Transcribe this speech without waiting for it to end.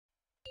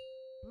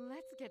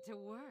Let's get to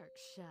work,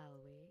 shall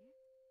we?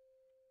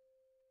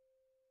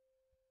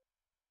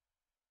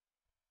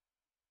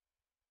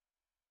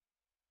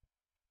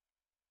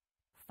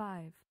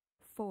 5,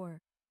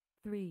 4,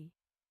 3,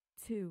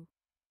 2,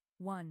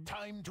 1.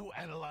 Time to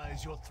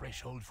analyze your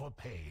threshold for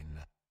pain.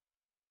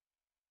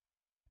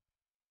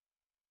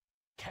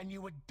 Can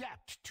you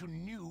adapt to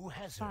new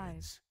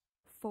hazards?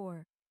 5,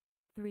 4,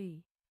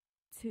 3,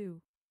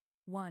 2,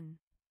 1.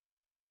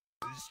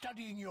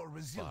 Studying your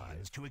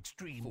resilience to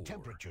extreme 4,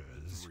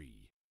 temperatures.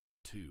 3,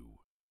 2,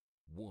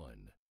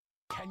 1.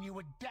 Can you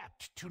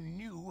adapt to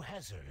new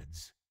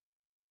hazards?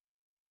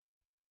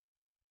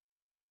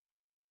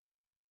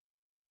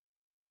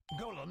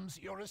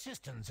 Golems, your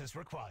assistance is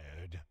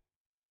required.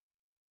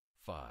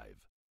 5,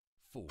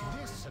 4.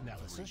 This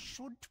analysis 3,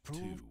 should prove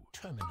 2,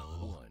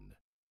 terminal. 1.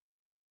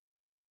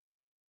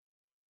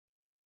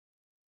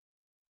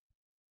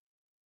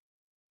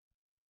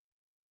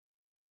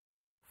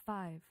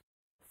 5,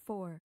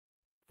 4,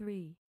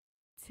 3,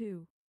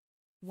 2,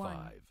 1.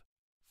 5,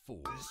 4.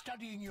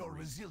 Studying your 3,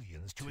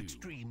 resilience to 2,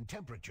 extreme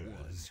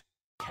temperatures.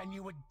 Can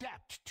you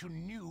adapt to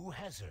new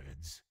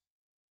hazards?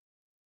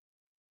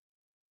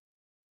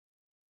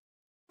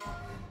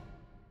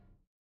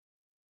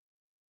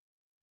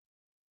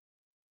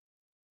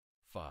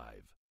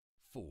 Five,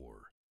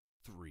 4,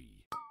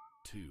 3,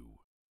 2,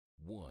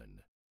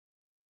 1.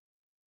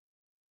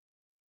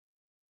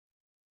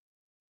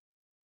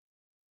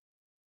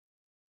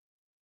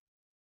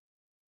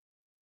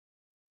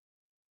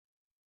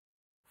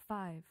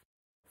 5,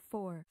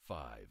 4,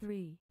 5,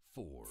 3,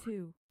 4,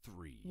 2,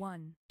 3,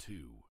 1.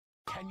 2.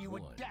 Can you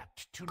 1.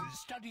 adapt to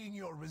studying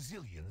your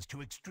resilience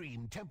to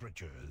extreme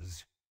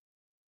temperatures?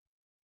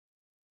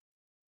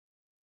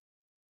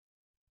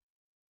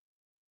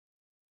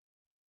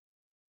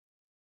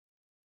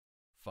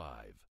 5,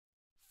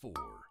 4,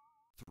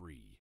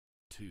 3,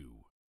 2,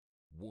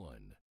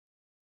 1.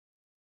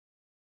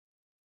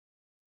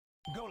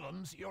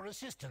 Golems, your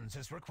assistance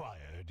is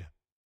required.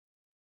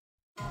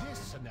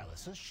 This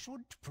analysis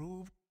should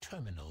prove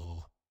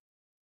terminal.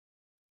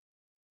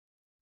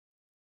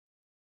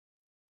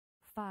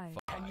 5,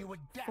 Can you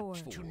adapt 4,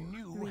 to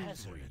new 3,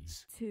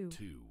 hazards? 2,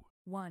 2,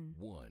 1.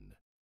 1.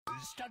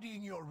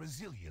 Studying your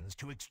resilience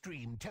to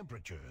extreme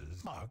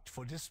temperatures. Marked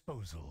for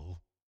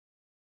disposal.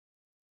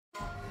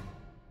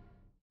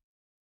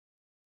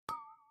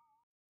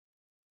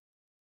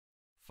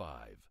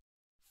 5,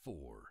 4,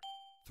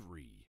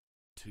 3,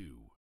 2,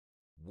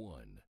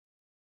 1.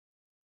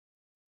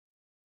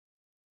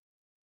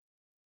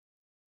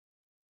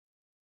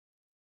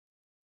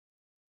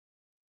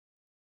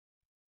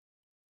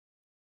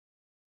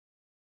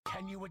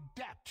 Can you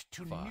adapt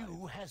to 5,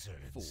 new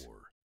hazards?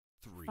 4,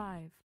 3,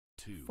 5,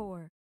 2,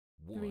 4,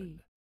 1. 3,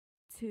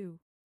 2,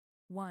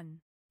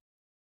 1.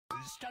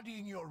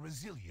 Studying your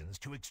resilience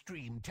to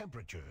extreme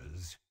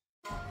temperatures.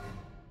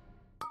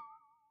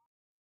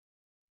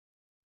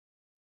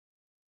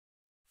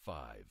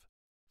 5,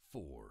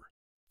 4,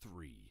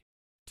 3,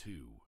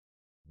 2,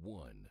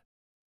 1.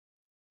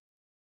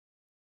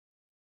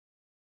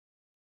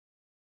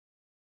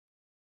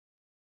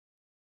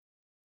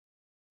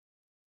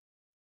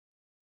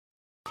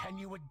 Can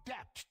you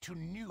adapt to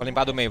new Vou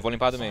limpar do meio, vou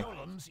limpar do meio.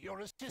 Golems,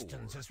 your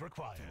assistance 4, is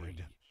required.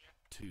 3,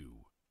 2.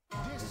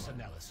 This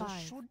analysis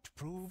 5, should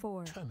prove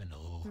 4,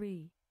 terminal.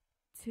 3,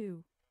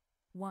 2,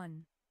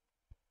 1.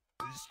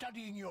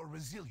 Studying your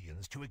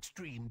resilience to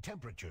extreme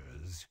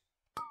temperatures.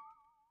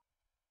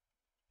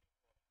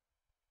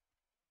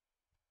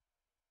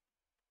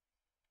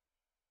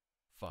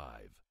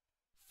 5,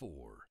 4,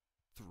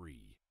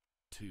 3,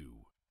 2,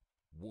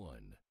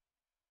 1.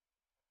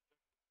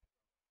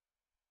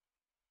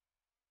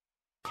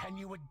 Can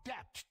you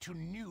adapt to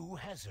new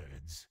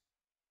hazards?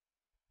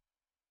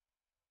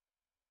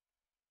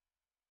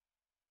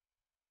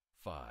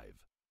 5,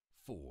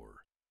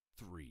 4,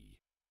 3,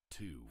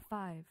 2,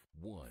 5,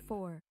 1.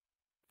 4,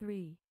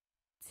 3,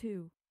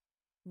 2,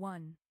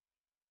 1.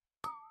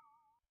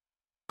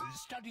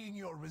 Studying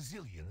your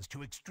resilience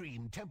to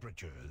extreme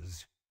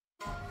temperatures.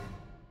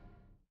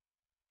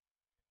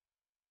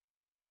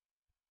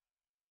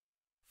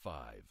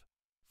 5,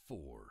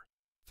 4,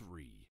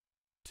 3,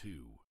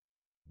 2,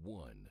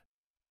 1.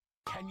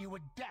 Can you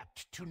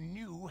adapt to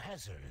new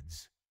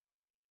hazards?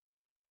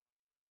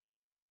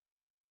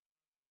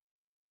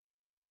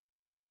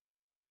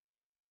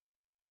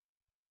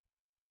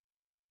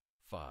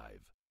 5,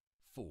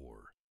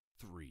 4,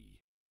 3,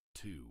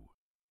 2,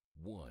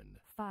 1.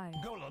 5,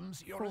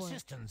 Golems, your 4,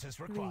 assistance is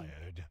 3,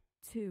 required.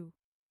 2,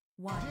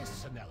 1.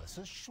 This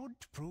analysis should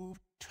prove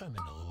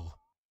terminal.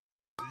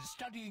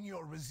 Studying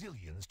your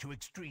resilience to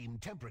extreme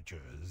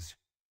temperatures.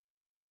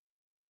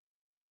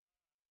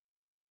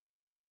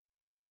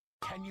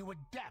 Can you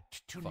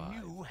adapt to 5,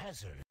 new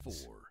hazards? 4,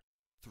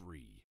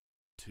 3,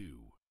 2,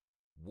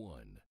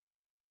 1.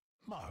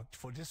 Marked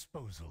for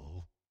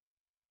disposal.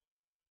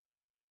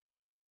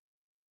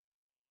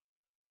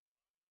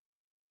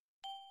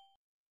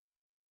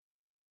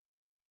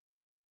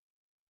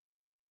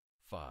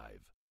 5,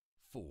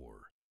 4,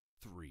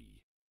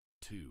 3,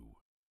 2,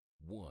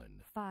 1.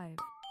 5,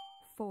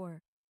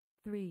 4,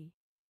 3,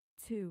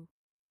 2,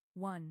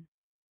 1.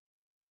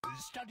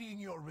 Studying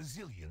your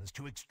resilience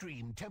to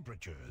extreme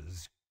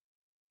temperatures,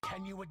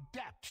 can you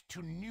adapt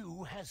to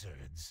new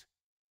hazards?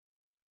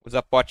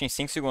 Usa pote em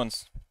 5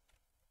 segundos.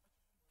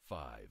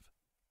 5,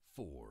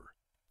 4,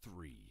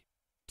 3,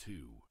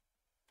 2,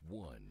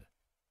 1.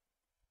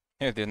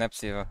 Meu Deus, não é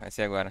possível. Vai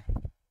ser agora.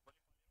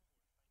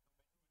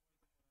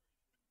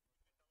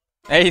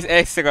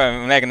 É isso agora,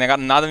 moleque.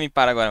 Nada me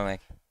para agora,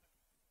 moleque.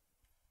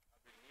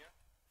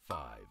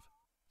 5,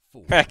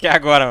 4, É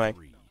agora, moleque.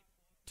 3,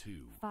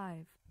 2,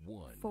 5,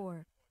 1.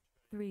 4,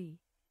 3,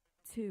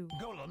 2.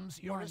 Golems,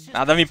 your assistance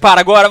Nada me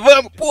para agora.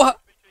 Vamos, porra!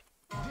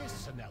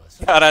 This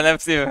analysis Cara, não é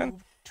possível.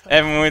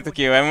 É muito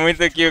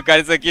kill,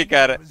 cara, isso aqui,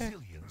 cara.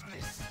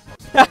 resilience.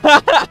 This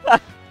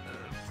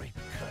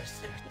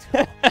precursor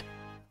to